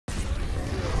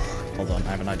Hold on,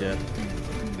 I have an idea.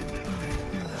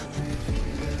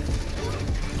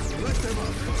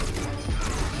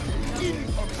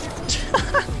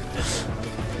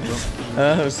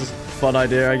 It was just a fun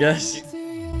idea, I guess.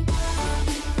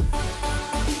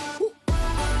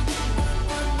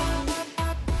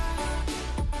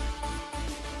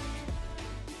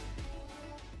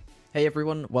 Hey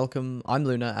everyone, welcome. I'm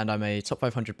Lunar and I'm a top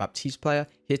 500 Baptiste player,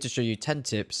 here to show you 10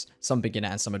 tips, some beginner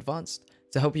and some advanced,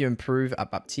 to help you improve at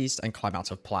Baptiste and climb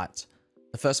out of Plat.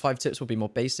 The first 5 tips will be more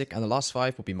basic and the last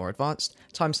 5 will be more advanced.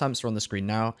 Timestamps are on the screen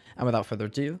now, and without further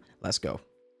ado, let's go.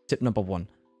 Tip number 1.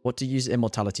 What to use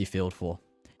Immortality Field for.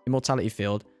 Immortality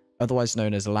Field, otherwise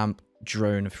known as Lamp,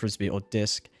 Drone, Frisbee or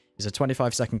Disc, is a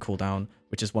 25-second cooldown,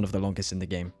 which is one of the longest in the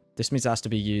game. This means it has to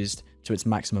be used to its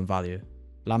maximum value.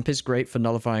 Lamp is great for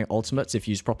nullifying ultimates if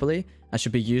used properly, and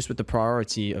should be used with the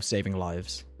priority of saving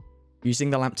lives.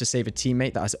 Using the lamp to save a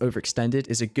teammate that has overextended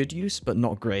is a good use, but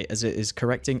not great, as it is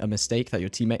correcting a mistake that your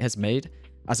teammate has made,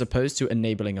 as opposed to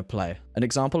enabling a play. An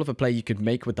example of a play you could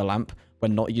make with the lamp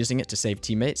when not using it to save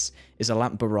teammates is a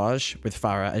lamp barrage with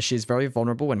Farah, as she is very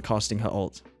vulnerable when casting her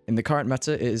ult. In the current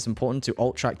meta, it is important to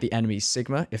ult track the enemy's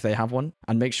Sigma if they have one,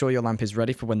 and make sure your lamp is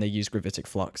ready for when they use Gravitic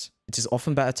Flux. It is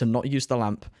often better to not use the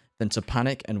lamp than to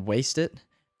panic and waste it,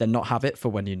 then not have it for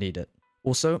when you need it.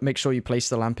 Also, make sure you place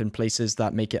the lamp in places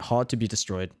that make it hard to be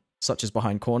destroyed, such as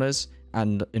behind corners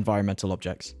and environmental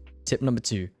objects. Tip number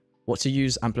 2. What to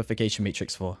use Amplification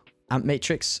Matrix for. Amp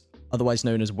Matrix, otherwise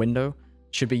known as Window,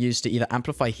 should be used to either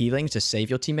amplify healing to save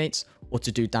your teammates, or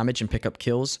to do damage and pick up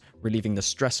kills, relieving the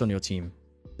stress on your team.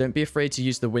 Don't be afraid to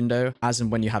use the window as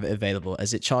and when you have it available,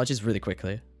 as it charges really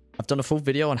quickly. I've done a full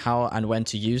video on how and when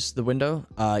to use the window.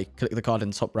 Click the card in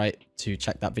the top right to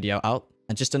check that video out.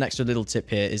 And just an extra little tip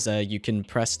here is you can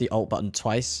press the Alt button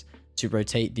twice to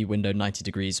rotate the window 90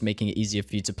 degrees, making it easier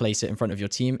for you to place it in front of your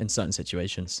team in certain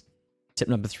situations. Tip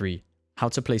number 3. How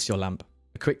to place your lamp.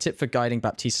 A quick tip for guiding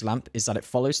Baptiste's lamp is that it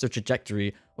follows the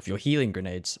trajectory of your healing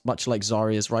grenades, much like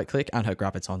Zarya's right click and her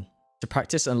graviton. To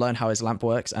practice and learn how his lamp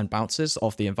works and bounces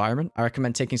off the environment, I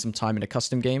recommend taking some time in a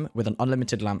custom game with an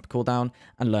unlimited lamp cooldown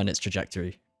and learn its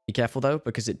trajectory. Be careful though,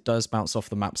 because it does bounce off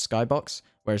the map's skybox,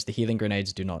 whereas the healing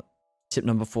grenades do not. Tip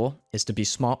number 4 is to be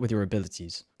smart with your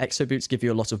abilities. Exo boots give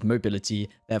you a lot of mobility,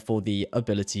 therefore the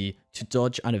ability to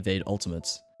dodge and evade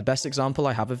ultimates. The best example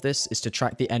I have of this is to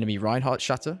track the enemy Reinhardt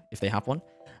shatter, if they have one,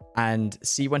 and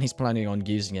see when he's planning on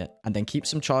using it, and then keep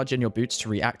some charge in your boots to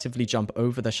reactively jump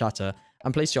over the shatter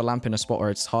and place your lamp in a spot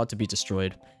where it's hard to be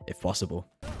destroyed, if possible.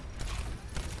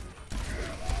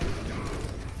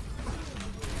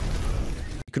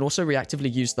 You can also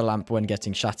reactively use the lamp when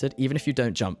getting shattered, even if you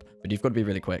don't jump, but you've got to be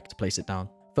really quick to place it down.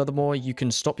 Furthermore, you can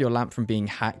stop your lamp from being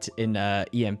hacked in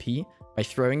EMP by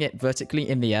throwing it vertically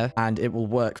in the air, and it will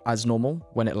work as normal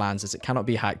when it lands, as it cannot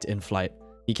be hacked in flight.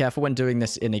 Be careful when doing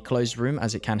this in a closed room,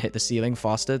 as it can hit the ceiling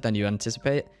faster than you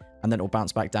anticipate, and then it will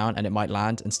bounce back down and it might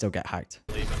land and still get hacked.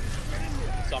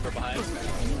 Somber behind.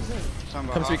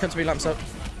 Come to me, lamps up.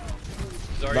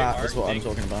 That is what I'm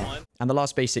talking about. And the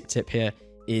last basic tip here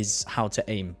is how to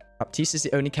aim. Baptiste is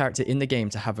the only character in the game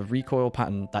to have a recoil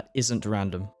pattern that isn't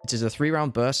random. It is a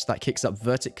 3-round burst that kicks up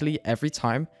vertically every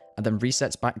time and then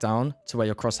resets back down to where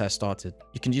your crosshair started.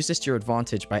 You can use this to your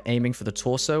advantage by aiming for the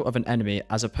torso of an enemy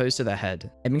as opposed to their head.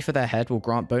 Aiming for their head will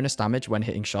grant bonus damage when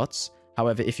hitting shots.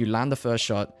 However, if you land the first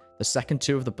shot, the second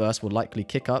 2 of the burst will likely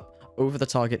kick up over the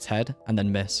target's head and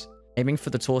then miss. Aiming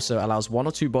for the torso allows 1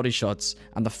 or 2 body shots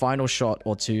and the final shot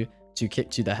or 2 to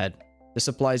kick to the head. This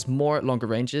applies more at longer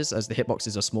ranges as the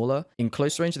hitboxes are smaller. In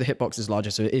close range, the hitbox is larger,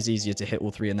 so it is easier to hit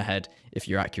all 3 in the head if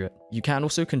you're accurate. You can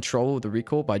also control the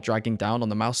recoil by dragging down on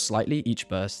the mouse slightly each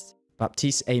burst.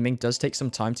 Baptiste's aiming does take some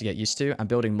time to get used to, and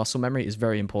building muscle memory is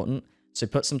very important, so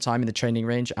put some time in the training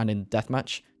range and in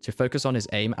deathmatch to focus on his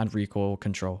aim and recoil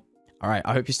control. Alright,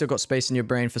 I hope you still got space in your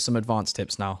brain for some advanced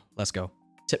tips now. Let's go.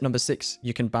 Tip number 6,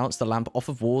 you can bounce the lamp off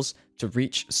of walls to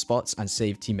reach spots and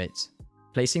save teammates.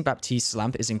 Placing Baptiste's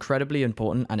lamp is incredibly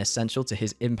important and essential to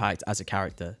his impact as a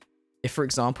character. If, for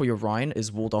example, your Rhine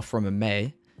is walled off from a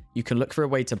Mei, you can look for a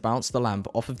way to bounce the lamp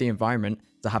off of the environment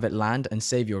to have it land and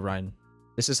save your Rhine.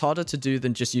 This is harder to do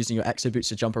than just using your exo boots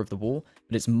to jump over the wall,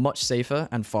 but it's much safer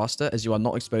and faster as you are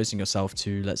not exposing yourself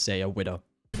to, let's say, a Widow.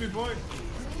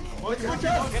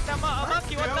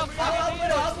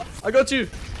 I got you!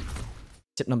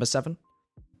 Tip number 7.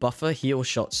 Buffer heal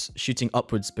shots shooting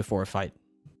upwards before a fight.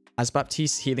 As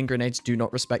Baptiste's healing grenades do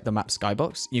not respect the map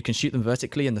skybox, you can shoot them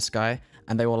vertically in the sky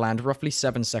and they will land roughly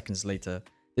 7 seconds later.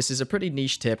 This is a pretty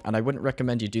niche tip and I wouldn't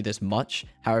recommend you do this much,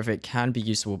 however it can be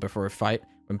useful before a fight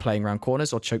when playing around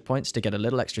corners or choke points to get a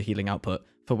little extra healing output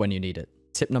for when you need it.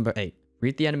 Tip number 8.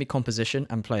 Read the enemy composition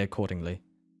and play accordingly.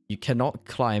 You cannot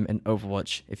climb in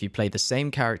Overwatch if you play the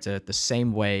same character the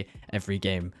same way every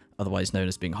game, otherwise known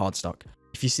as being hard stuck.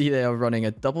 If you see they are running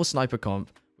a double sniper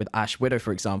comp with Ashe Widow,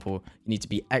 for example, you need to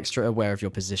be extra aware of your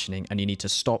positioning and you need to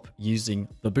stop using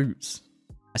the boots.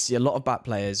 I see a lot of Bat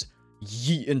players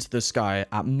yeet into the sky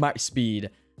at max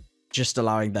speed, just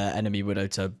allowing their enemy Widow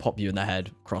to pop you in the head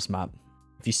cross map.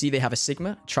 If you see they have a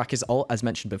Sigma, track his ult as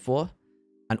mentioned before.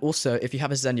 And also, if you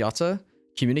have a Zenyatta,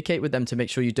 communicate with them to make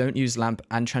sure you don't use Lamp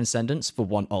and Transcendence for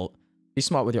one ult. Be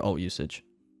smart with your ult usage.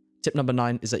 Tip number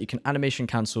 9 is that you can animation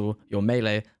cancel your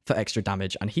melee for extra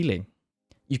damage and healing.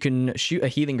 You can shoot a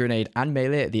healing grenade and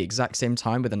melee at the exact same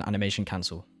time with an animation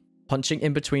cancel. Punching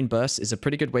in between bursts is a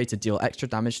pretty good way to deal extra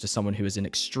damage to someone who is in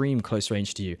extreme close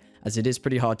range to you, as it is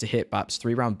pretty hard to hit Bap's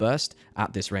 3-round burst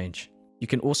at this range. You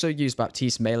can also use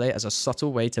Baptiste melee as a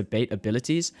subtle way to bait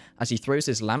abilities, as he throws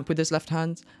his lamp with his left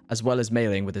hand, as well as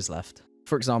meleeing with his left.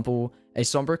 For example, a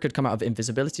Sombra could come out of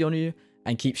invisibility on you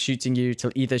and keep shooting you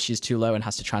till either she's too low and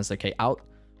has to translocate out,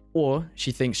 or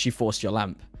she thinks she forced your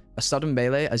lamp. A sudden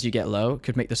melee as you get low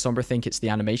could make the Sombra think it's the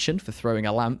animation for throwing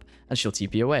a lamp and she'll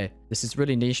TP away. This is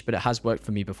really niche, but it has worked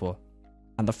for me before.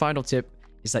 And the final tip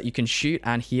is that you can shoot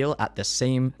and heal at the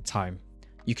same time.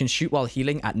 You can shoot while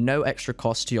healing at no extra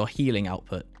cost to your healing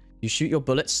output. You shoot your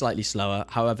bullets slightly slower,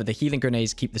 however the healing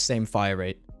grenades keep the same fire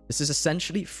rate. This is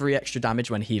essentially free extra damage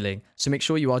when healing, so make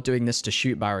sure you are doing this to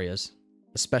shoot barriers.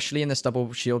 Especially in this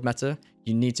double shield meta,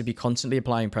 you need to be constantly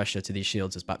applying pressure to these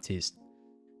shields as Baptiste.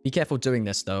 Be careful doing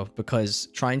this though, because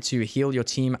trying to heal your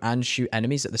team and shoot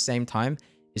enemies at the same time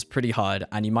is pretty hard,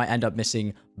 and you might end up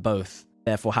missing both,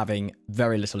 therefore having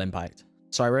very little impact.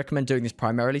 So I recommend doing this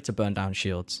primarily to burn down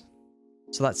shields.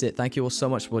 So that's it. Thank you all so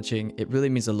much for watching. It really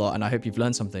means a lot, and I hope you've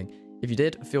learned something. If you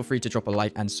did, feel free to drop a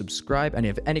like and subscribe. And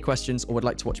if you have any questions or would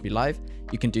like to watch me live,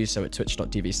 you can do so at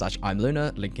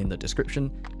twitch.tv/I'mLunar, link in the description.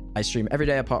 I stream every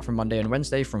day apart from Monday and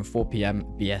Wednesday from 4 PM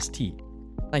BST.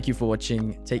 Thank you for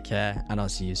watching, take care, and I'll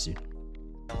see you soon.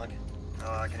 Can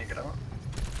you get out?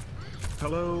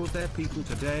 Hello there people,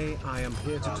 today I am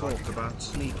here to talk about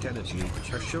Sleek Energy,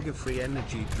 a sugar-free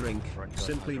energy drink,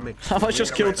 simply mixed. Have I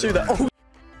just killed 2 there? Oh!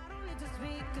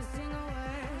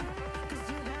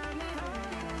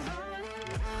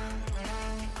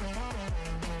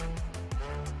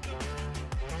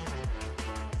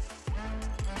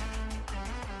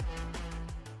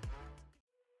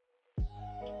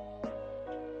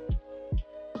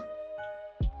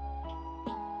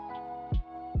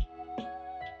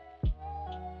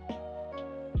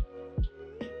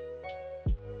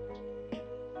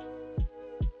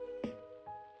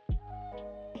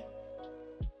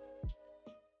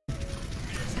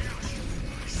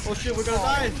 Oh shit, we're gonna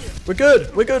die! We're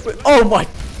good! We're good! Oh my!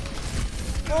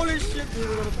 Holy shit, dude,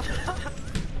 we're gonna die!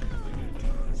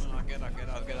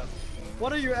 Get up.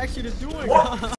 What are you actually doing?